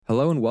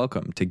Hello and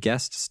welcome to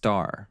Guest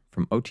Star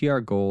from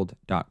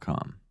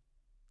OTRGold.com.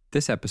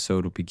 This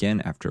episode will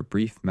begin after a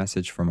brief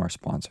message from our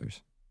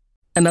sponsors.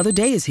 Another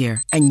day is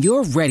here, and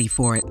you're ready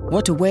for it.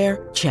 What to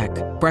wear? Check.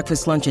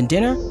 Breakfast, lunch, and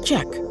dinner?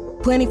 Check.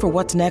 Planning for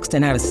what's next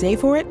and how to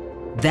save for it?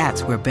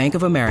 That's where Bank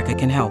of America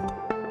can help.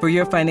 For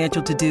your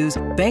financial to-dos,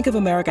 Bank of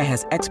America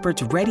has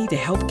experts ready to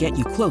help get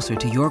you closer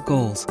to your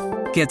goals.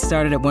 Get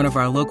started at one of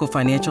our local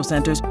financial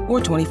centers or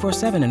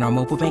 24/7 in our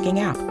mobile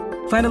banking app.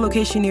 Find a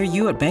location near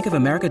you at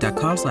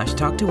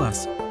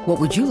bankofamerica.com/talktous. What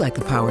would you like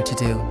the power to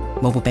do?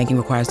 Mobile banking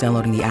requires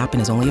downloading the app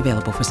and is only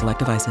available for select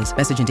devices.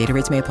 Message and data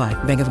rates may apply.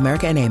 Bank of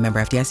America N.A.,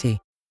 member FDIC.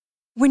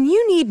 When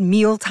you need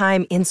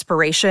mealtime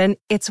inspiration,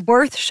 it's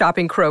worth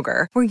shopping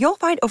Kroger, where you'll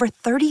find over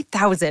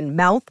 30,000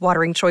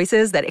 mouth-watering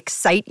choices that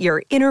excite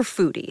your inner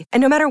foodie. And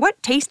no matter what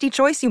tasty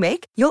choice you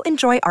make, you'll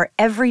enjoy our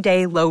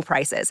everyday low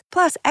prices,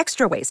 plus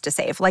extra ways to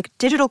save, like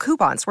digital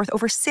coupons worth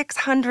over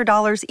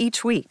 $600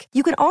 each week.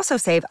 You can also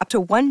save up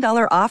to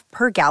 $1 off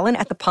per gallon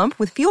at the pump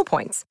with fuel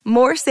points.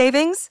 More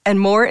savings and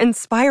more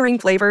inspiring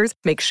flavors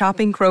make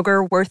shopping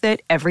Kroger worth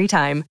it every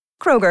time.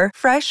 Kroger,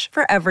 fresh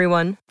for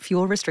everyone.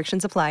 Fuel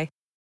restrictions apply.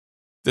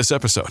 This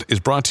episode is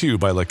brought to you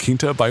by La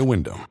Quinta by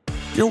Wyndham.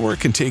 Your work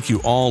can take you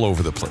all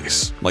over the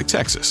place, like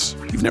Texas.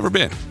 You've never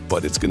been,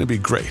 but it's going to be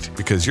great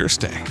because you're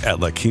staying at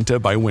La Quinta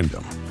by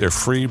Wyndham. Their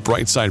free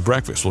Bright Side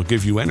breakfast will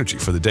give you energy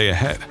for the day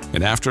ahead.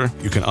 And after,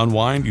 you can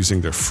unwind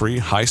using their free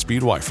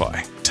high-speed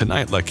Wi-Fi.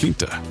 Tonight, La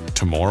Quinta.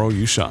 Tomorrow,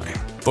 you shine.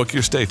 Book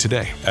your stay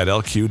today at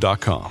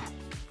LQ.com.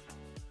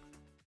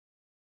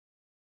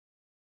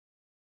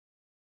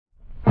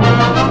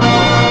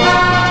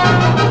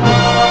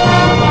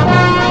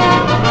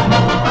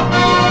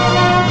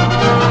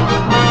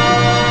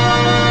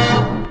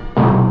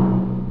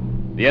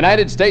 The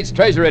United States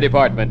Treasury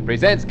Department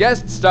presents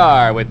Guest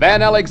Star with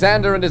Van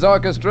Alexander and his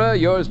orchestra,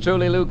 yours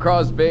truly, Lou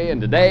Crosby,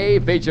 and today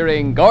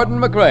featuring Gordon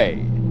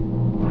MacRae.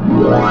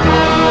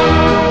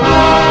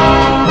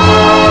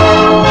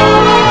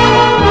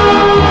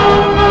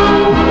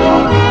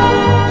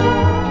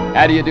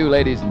 How do you do,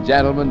 ladies and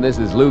gentlemen? This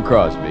is Lou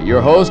Crosby, your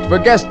host for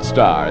Guest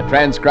Star, a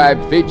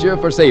transcribed feature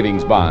for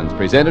savings bonds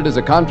presented as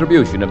a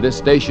contribution of this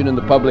station in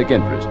the public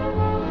interest.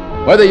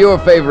 Whether your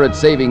favorite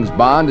savings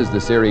bond is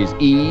the Series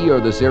E or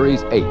the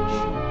Series H,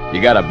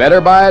 you got a better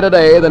buy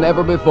today than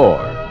ever before.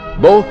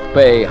 Both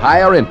pay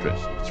higher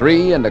interest,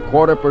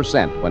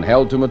 3.25% when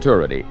held to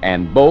maturity,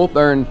 and both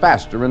earn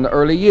faster in the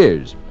early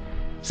years.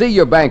 See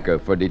your banker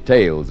for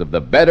details of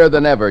the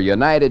better-than-ever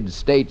United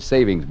States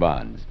savings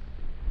bonds.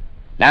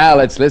 Now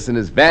let's listen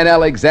as Van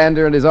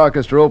Alexander and his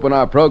orchestra open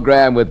our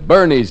program with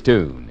Bernie's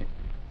tune.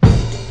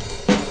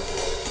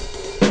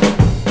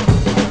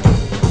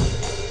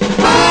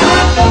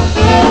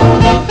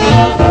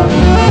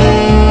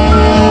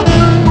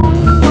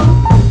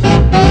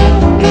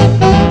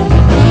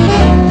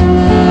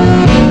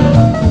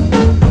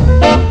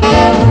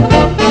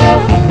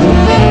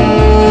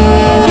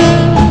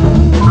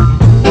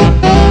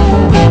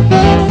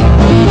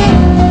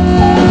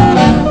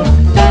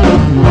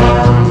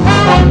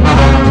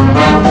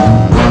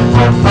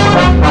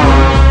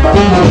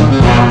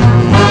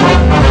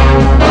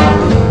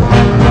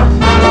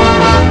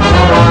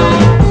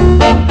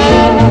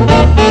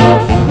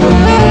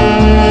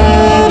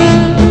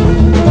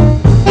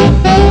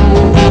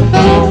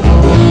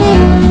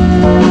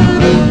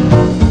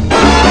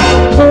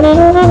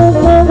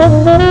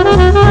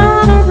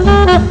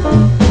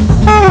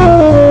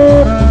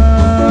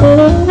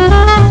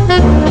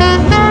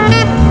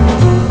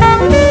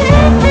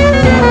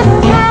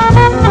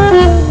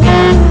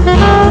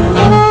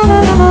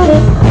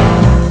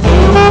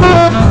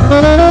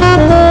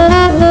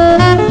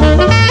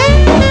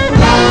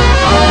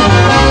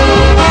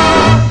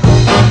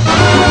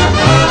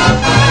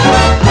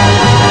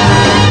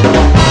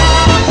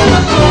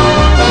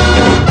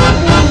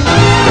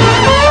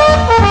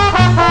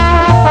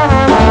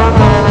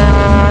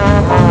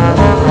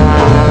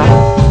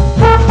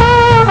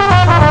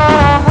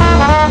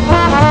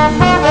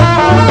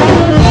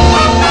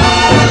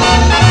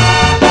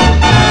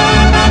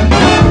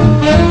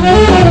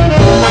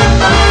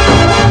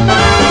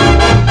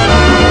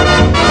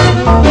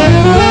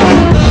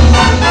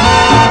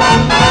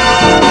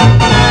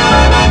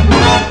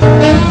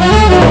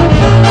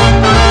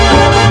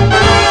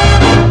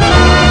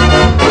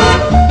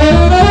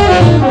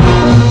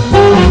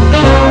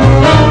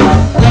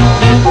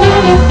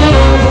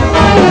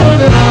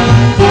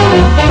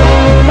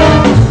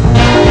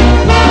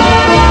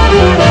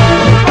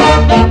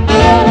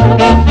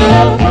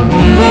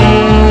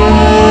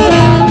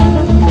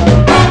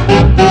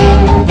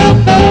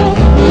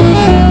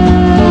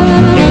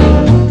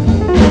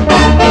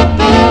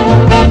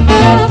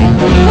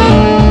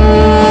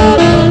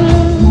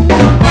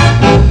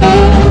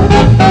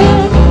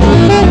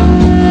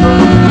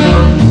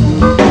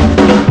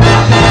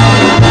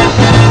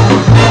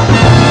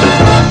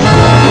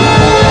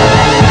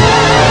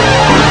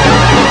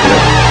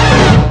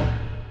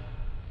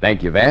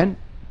 Thank you, Van.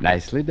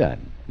 Nicely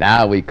done.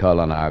 Now we call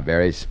on our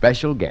very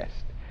special guest.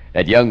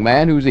 That young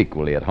man who's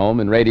equally at home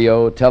in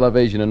radio,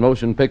 television, and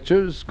motion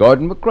pictures,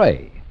 Gordon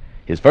MacRae.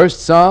 His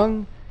first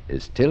song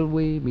is Till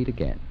We Meet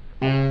Again.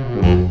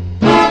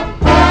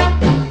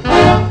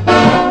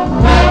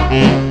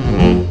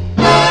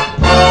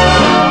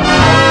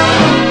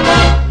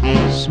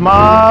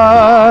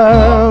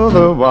 Smile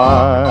the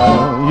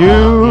while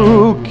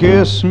you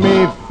kiss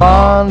me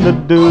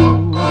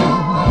fondue.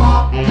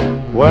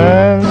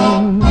 When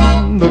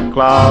the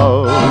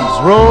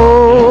clouds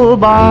roll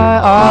by,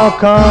 I'll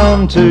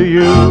come to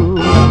you.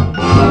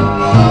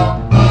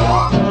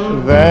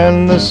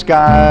 Then the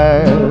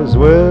skies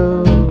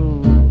will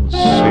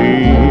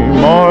seem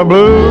more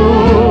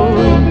blue.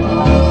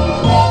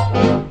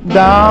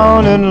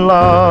 Down in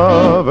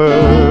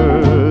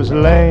Lover's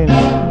Lane,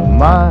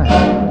 my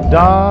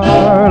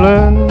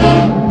darling,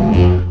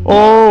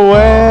 oh,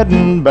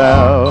 wedding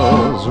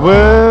bells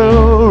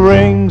will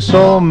ring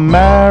so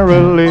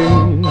merrily.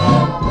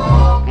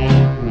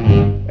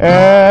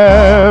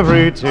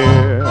 Every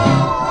tear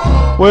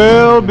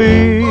will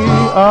be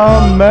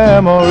a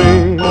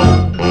memory.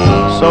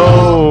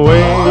 So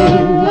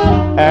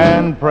wait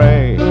and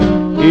pray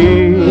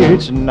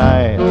each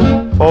night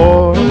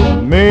for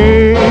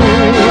me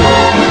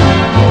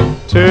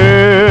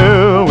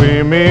till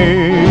we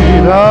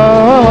meet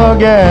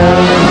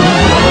again.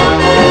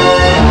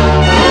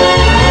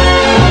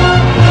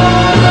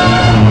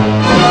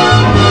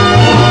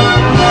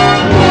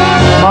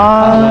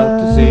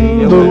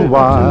 The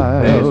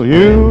while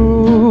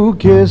you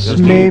kiss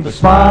me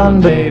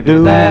fondly,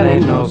 that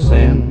ain't no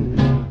sin.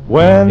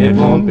 When it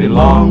won't be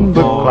long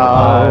the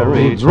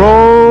clouds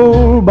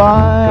roll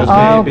by,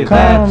 I'll maybe come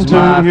that's to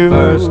my you.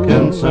 first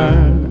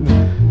concern.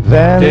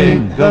 Then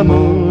Take the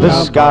moon the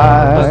out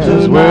skies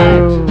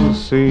tonight. will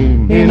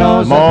seem He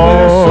knows that more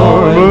we're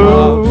so in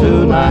love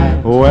blue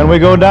tonight. when we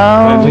go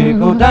down, When we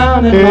go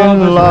down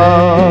in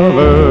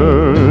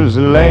Lover's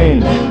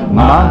Lane,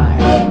 my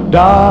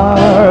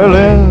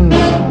darling.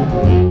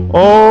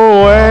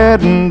 Oh,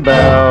 wedding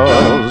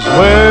bells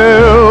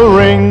will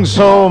ring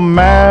so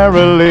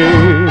merrily.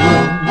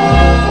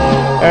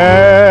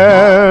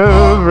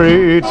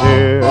 Every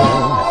tear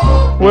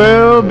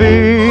will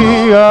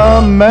be a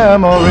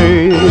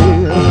memory.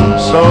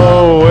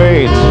 So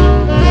wait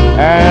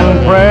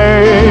and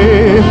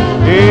pray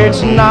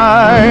each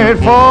night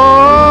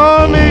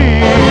for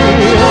me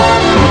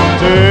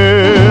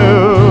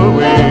till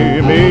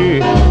we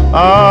meet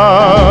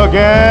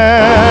again.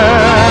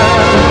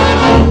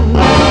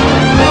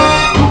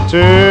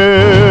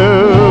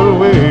 Till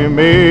we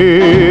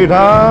meet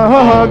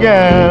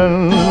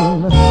again.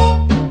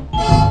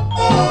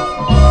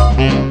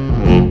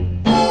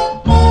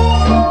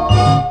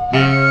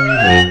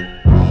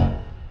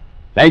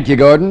 Thank you,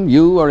 Gordon.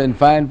 You are in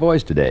fine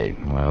voice today.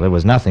 Well, it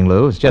was nothing,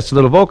 Lou. It's just a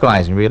little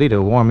vocalizing, really,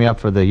 to warm me up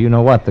for the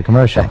you-know-what, the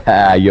commercial.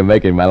 You're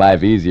making my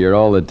life easier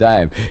all the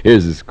time.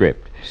 Here's the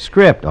script.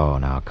 Script? Oh,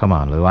 now, come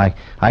on, Lou. I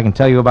can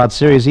tell you about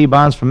Series E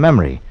bonds from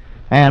memory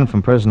and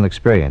from personal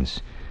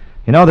experience.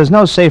 You know, there's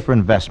no safer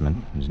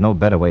investment. There's no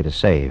better way to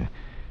save.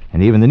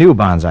 And even the new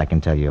bonds I can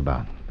tell you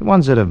about. The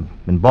ones that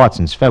have been bought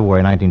since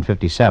February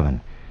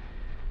 1957.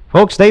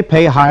 Folks, they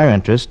pay higher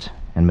interest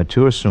and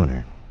mature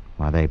sooner.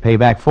 Why, they pay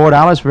back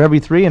 $4 for every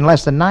 3 in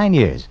less than 9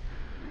 years.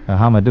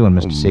 How am I doing,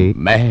 Mr. C?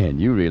 Man,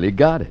 you really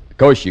got it. Of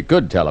course, you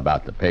could tell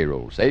about the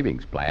payroll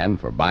savings plan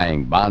for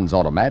buying bonds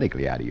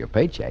automatically out of your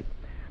paycheck.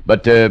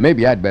 But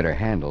maybe I'd better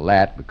handle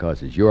that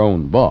because as your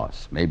own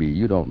boss, maybe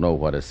you don't know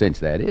what a cinch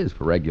that is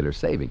for regular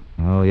saving.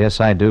 Oh,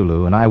 yes, I do,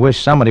 Lou, and I wish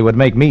somebody would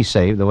make me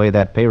save the way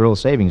that payroll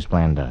savings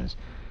plan does.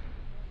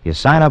 You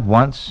sign up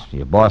once,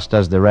 your boss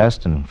does the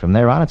rest, and from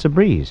there on it's a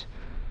breeze.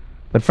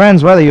 But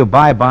friends, whether you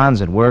buy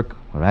bonds at work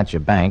or at your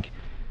bank,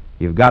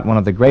 you've got one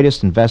of the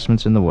greatest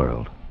investments in the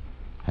world.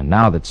 And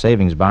now that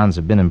savings bonds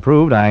have been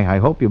improved, I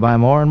hope you buy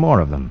more and more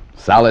of them.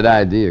 Solid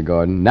idea,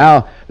 Gordon.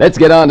 Now, let's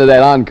get on to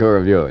that encore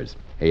of yours.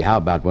 Hey, how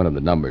about one of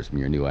the numbers from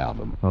your new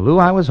album? Well, Lou,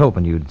 I was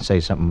hoping you'd say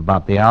something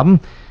about the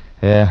album.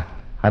 I'd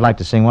like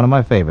to sing one of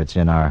my favorites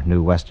in our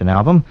new Western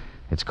album.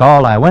 It's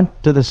called I Went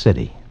to the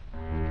City.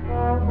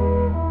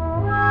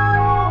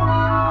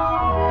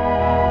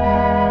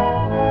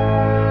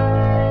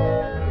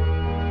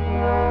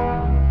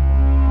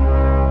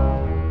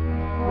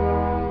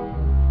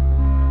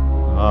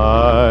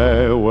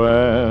 I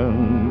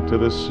went to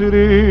the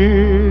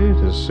city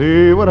to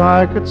see what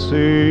I could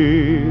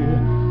see.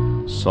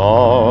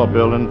 Saw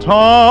building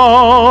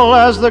tall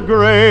as the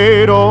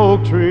great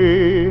oak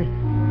tree,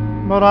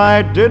 but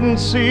I didn't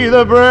see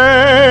the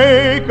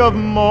break of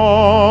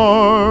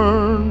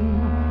morn,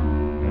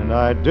 and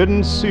I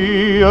didn't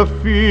see a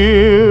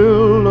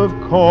field of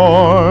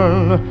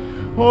corn.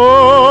 Oh,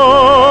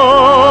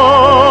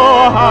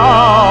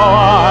 how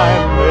I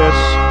miss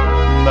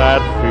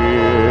that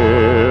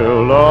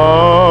field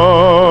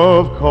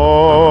of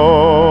corn.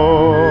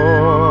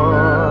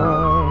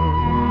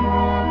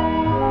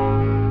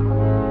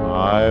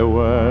 I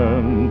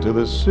went to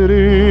the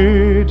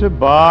city to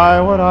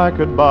buy what I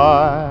could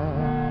buy.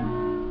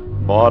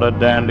 Bought a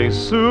dandy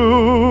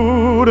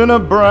suit and a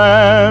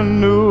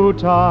brand new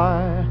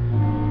tie.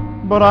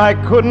 but I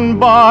couldn't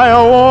buy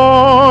a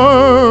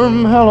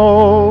warm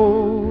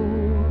hello.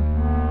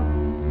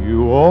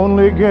 You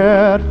only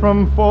get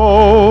from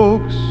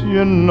folks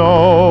you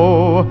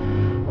know.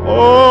 Oh,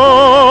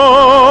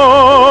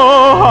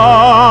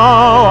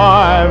 how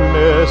I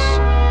miss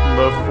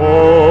the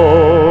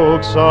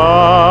folks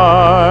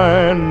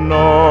I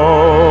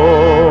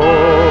know.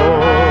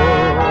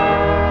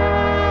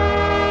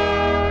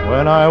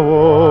 When I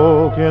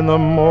woke in the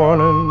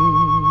morning,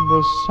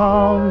 the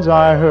sounds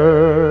I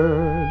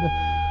heard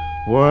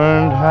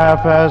weren't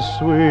half as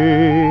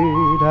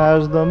sweet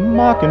as the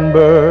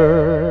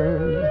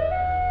mockingbird.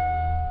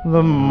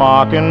 The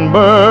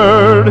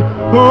mockingbird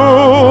who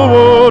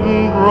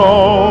wouldn't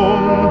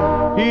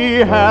roam, he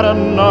had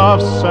enough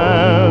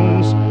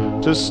sense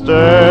to stay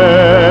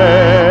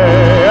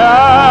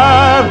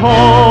at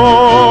home.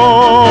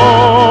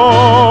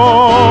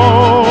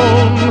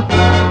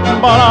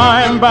 But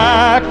I'm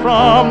back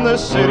from the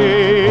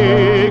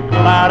city,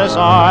 glad as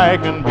I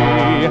can be.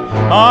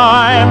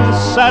 I'm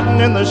sitting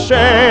in the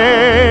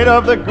shade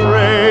of the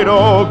great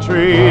oak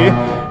tree,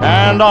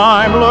 and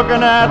I'm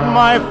looking at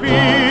my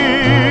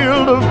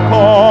field of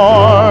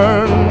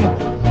corn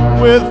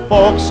with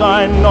folks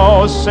I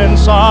know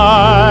since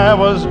I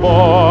was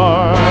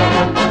born.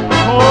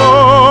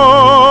 Oh,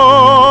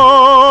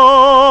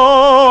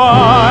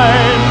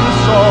 I'm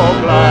so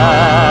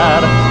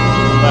glad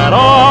that I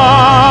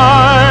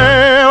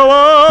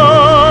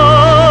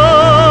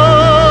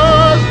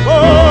was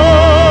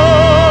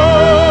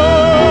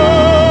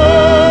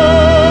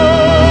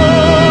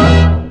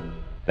born.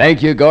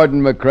 Thank you,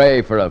 Gordon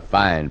McCrae, for a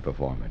fine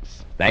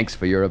performance. Thanks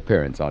for your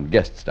appearance on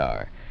Guest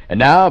Star. And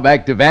now,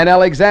 back to Van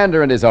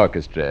Alexander and his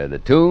orchestra. The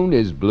tune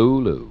is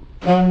Blue Lou.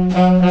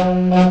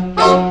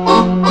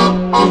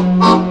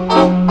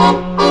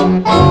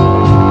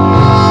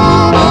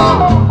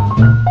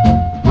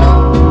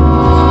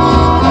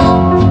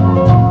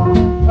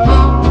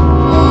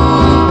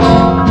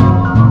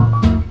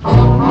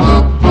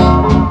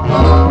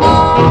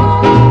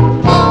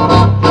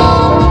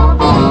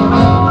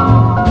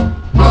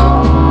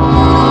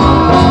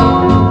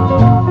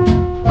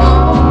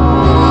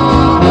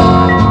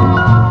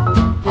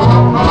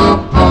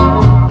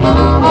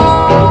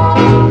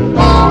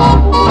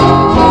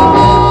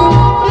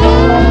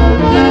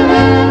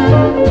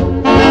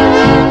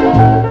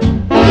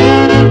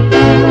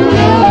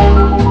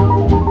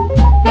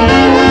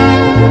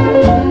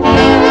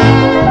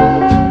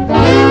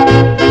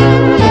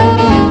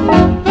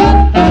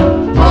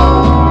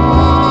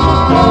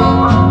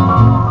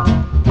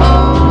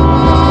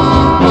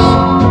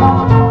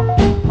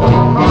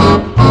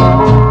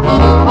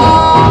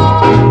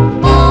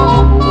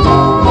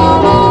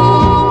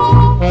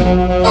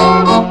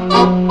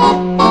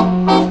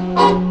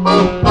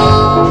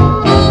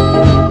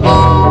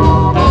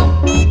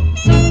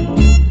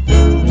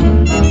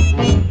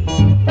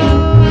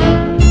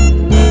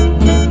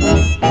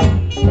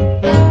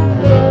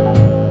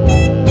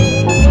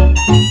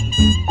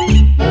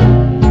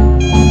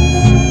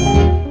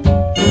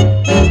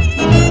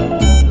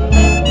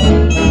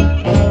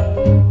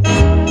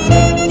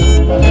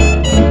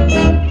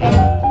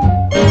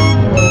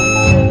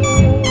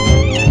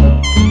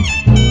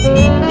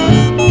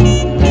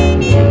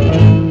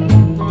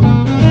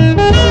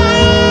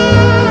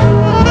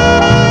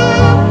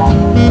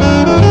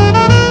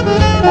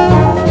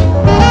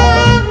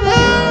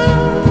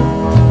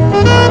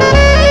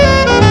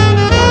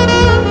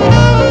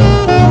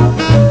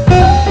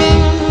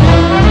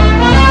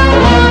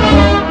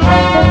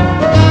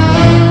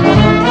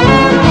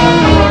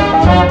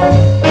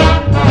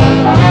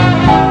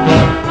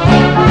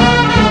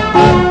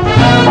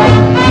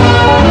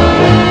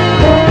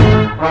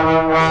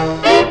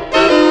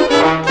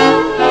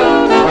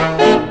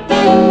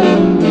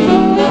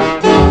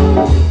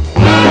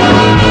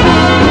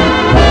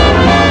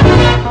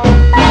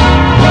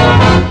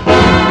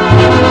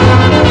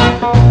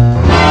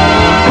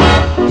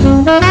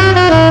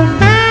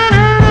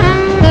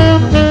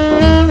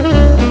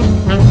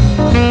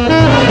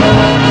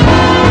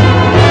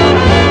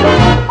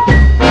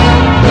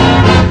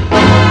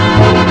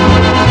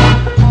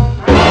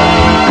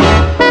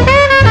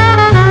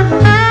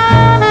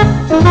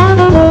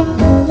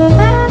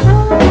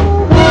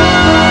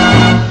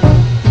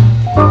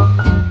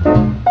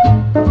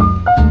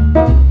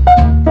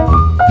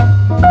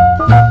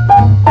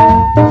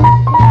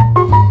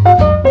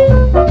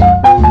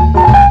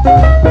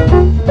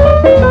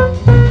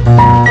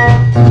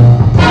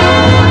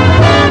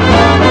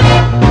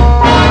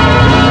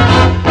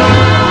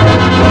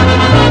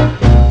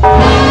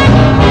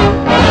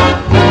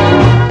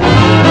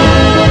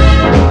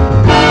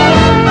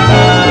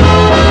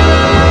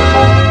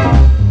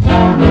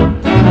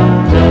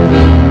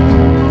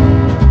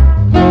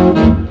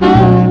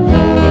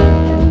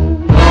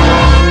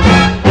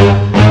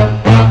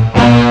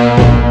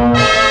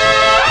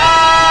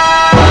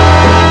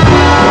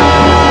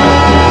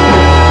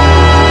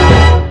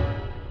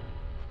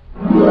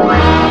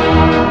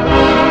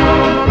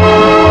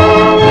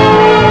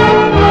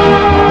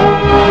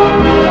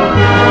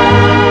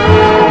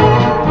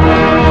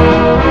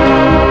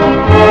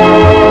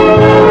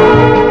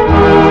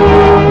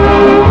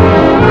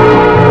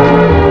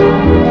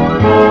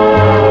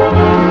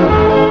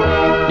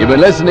 been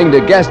listening to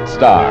Guest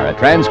Star, a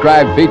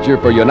transcribed feature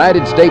for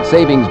United States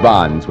Savings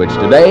Bonds, which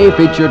today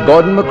featured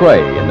Gordon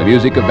McRae and the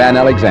music of Van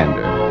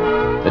Alexander.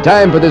 The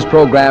time for this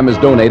program is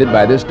donated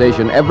by this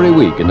station every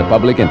week in the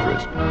public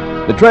interest.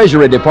 The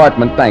Treasury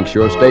Department thanks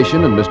your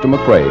station and Mr.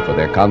 McRae for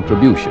their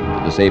contribution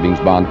to the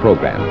Savings Bond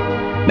program.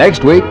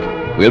 Next week,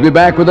 we'll be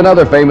back with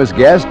another famous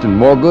guest and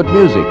more good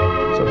music.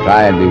 So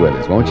try and be with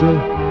us, won't you?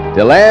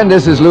 Till then,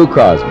 this is Lou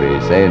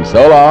Crosby saying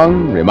so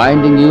long,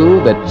 reminding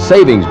you that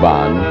savings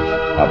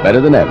bonds are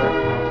better than ever.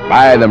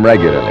 Buy them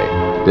regularly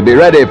to be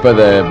ready for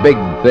the big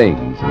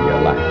things in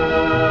your life.